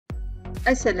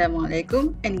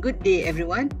Assalamualaikum and good day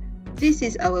everyone. This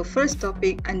is our first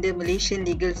topic under Malaysian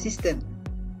legal system.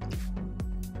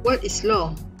 What is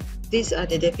law? These are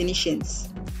the definitions.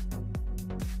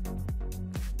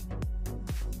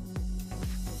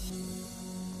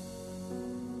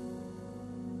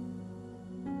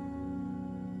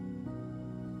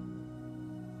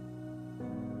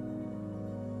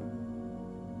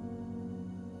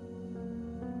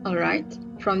 Alright,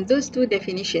 from those two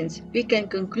definitions, we can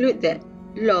conclude that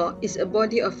law is a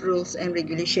body of rules and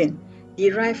regulation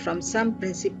derived from some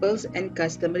principles and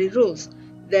customary rules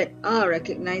that are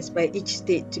recognized by each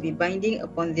state to be binding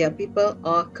upon their people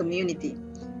or community.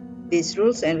 These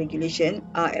rules and regulations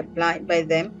are applied by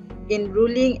them in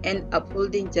ruling and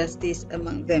upholding justice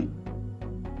among them.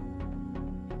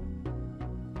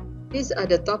 These are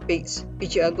the topics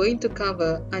which you are going to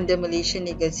cover under Malaysian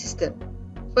legal system.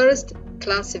 First,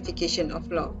 classification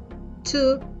of law.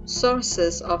 2.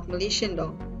 Sources of Malaysian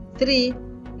law. 3.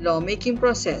 Lawmaking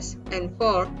process. And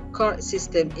 4. Court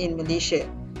system in Malaysia.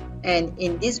 And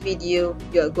in this video,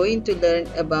 you are going to learn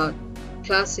about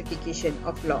classification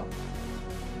of law.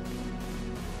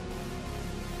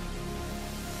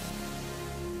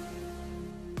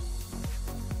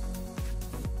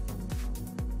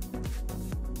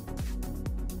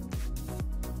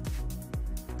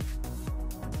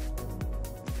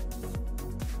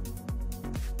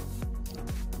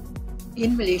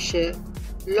 In Malaysia,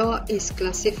 law is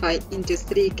classified into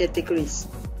three categories.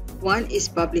 One is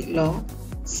public law,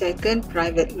 second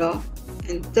private law,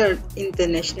 and third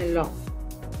international law.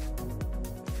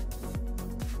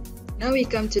 Now we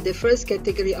come to the first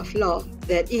category of law,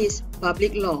 that is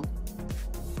public law.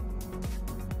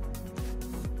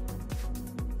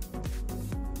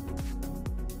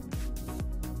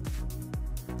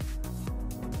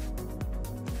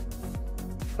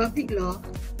 Public law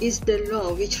is the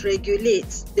law which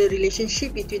regulates the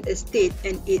relationship between a state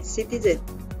and its citizen.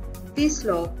 This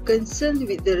law concerns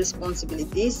with the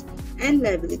responsibilities and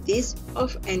liabilities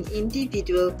of an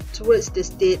individual towards the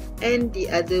state and the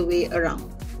other way around.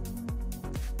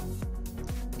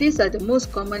 These are the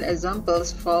most common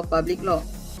examples for public law: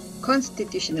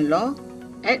 constitutional law,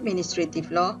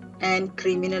 administrative law, and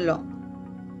criminal law.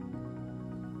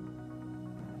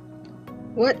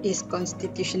 What is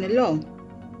constitutional law?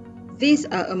 These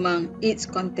are among its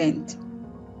content.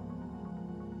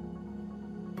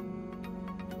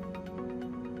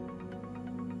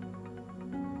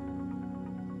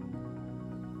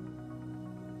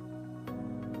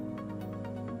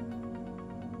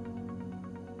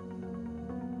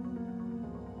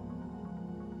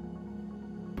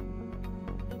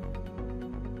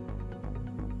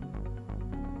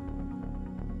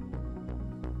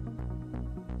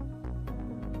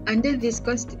 Under this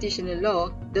constitutional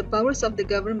law, the powers of the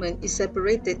government is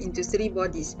separated into three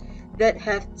bodies that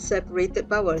have separated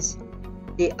powers.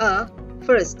 They are,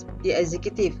 first, the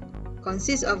executive,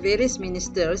 consists of various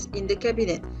ministers in the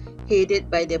cabinet,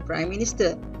 headed by the Prime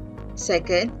Minister.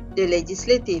 Second, the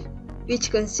legislative,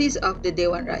 which consists of the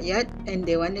Dewan Rakyat and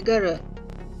Dewan Negara,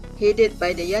 headed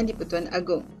by the Yang di-Pertuan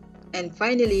Agong. And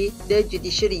finally, the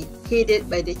judiciary,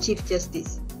 headed by the Chief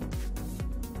Justice.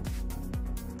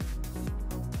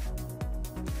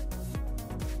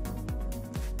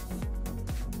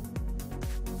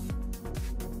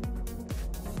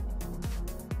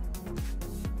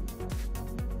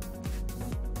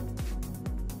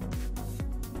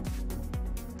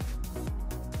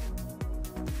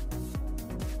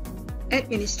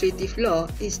 Administrative law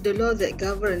is the law that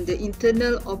governs the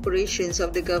internal operations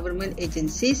of the government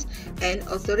agencies and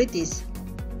authorities.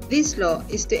 This law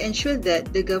is to ensure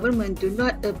that the government do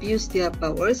not abuse their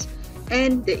powers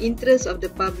and the interests of the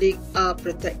public are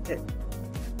protected.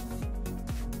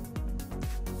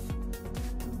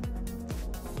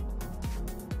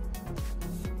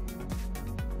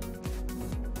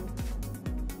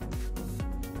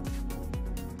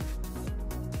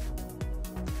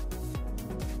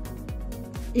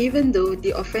 Even though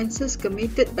the offences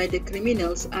committed by the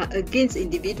criminals are against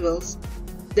individuals,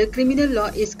 the criminal law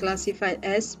is classified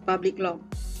as public law.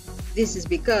 This is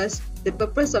because the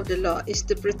purpose of the law is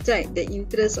to protect the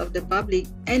interests of the public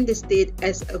and the state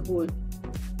as a whole.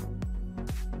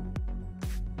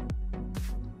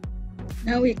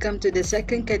 Now we come to the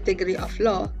second category of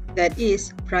law, that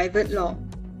is private law.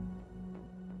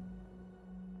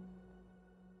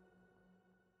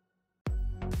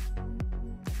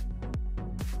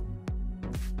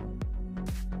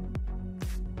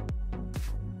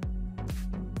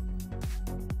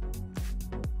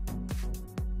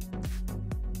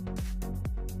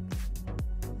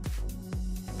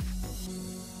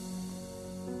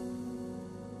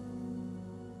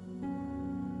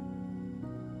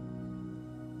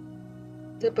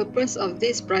 The purpose of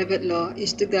this private law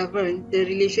is to govern the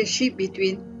relationship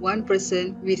between one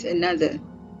person with another.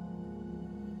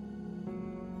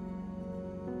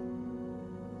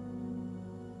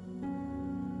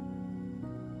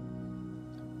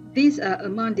 These are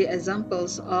among the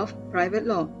examples of private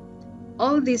law.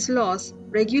 All these laws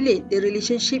regulate the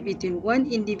relationship between one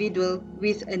individual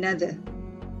with another.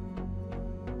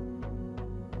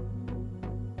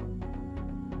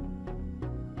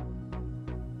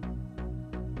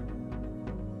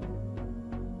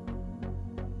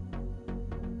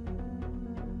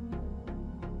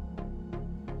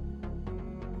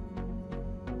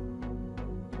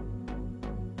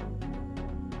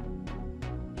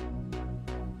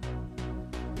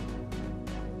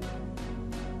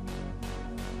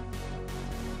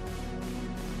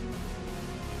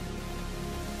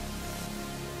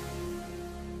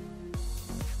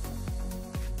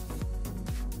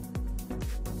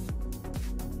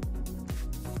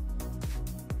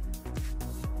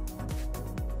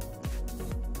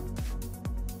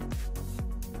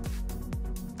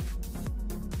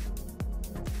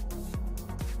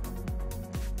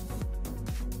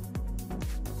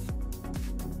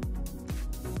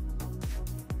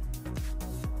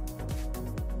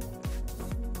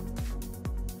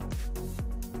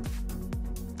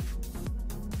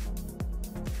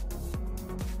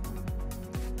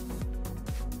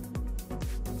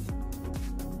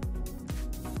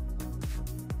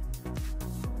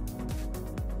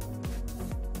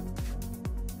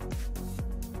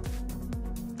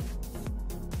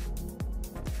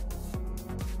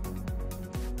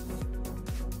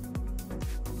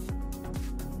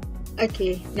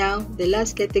 Okay, now the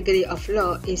last category of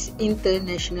law is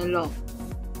international law.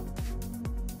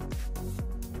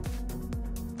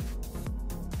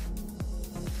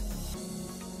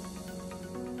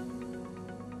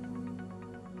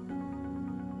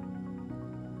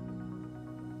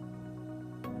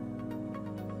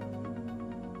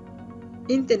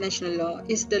 International law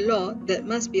is the law that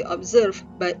must be observed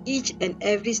by each and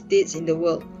every state in the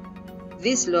world.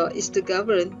 This law is to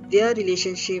govern their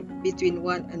relationship between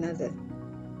one another.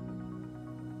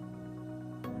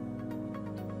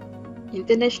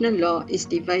 International law is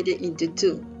divided into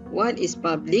two. One is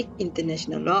public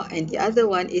international law and the other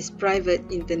one is private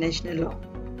international law.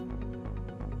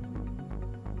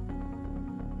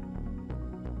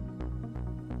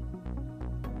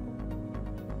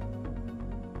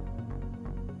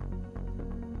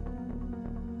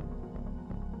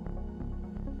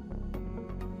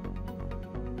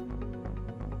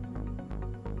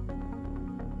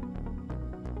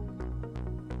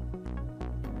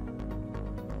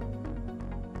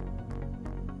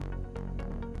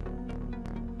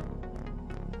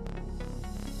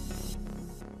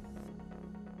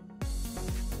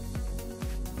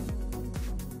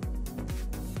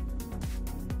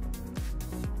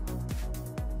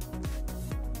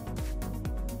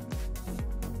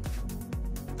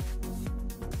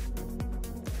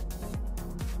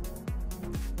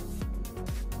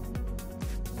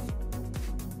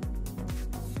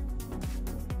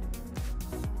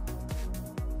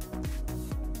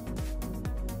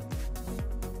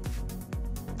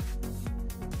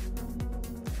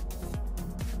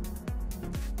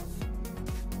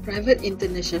 Private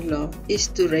international law is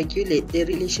to regulate the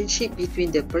relationship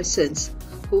between the persons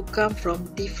who come from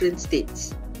different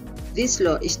states. This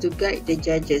law is to guide the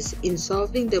judges in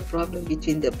solving the problem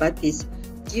between the parties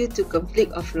due to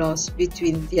conflict of laws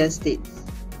between their states.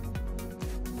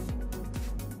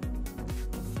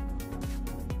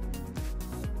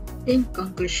 In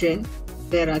conclusion,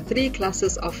 there are three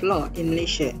classes of law in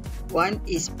Malaysia. One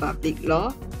is public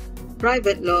law,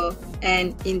 private law,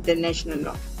 and international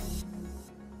law.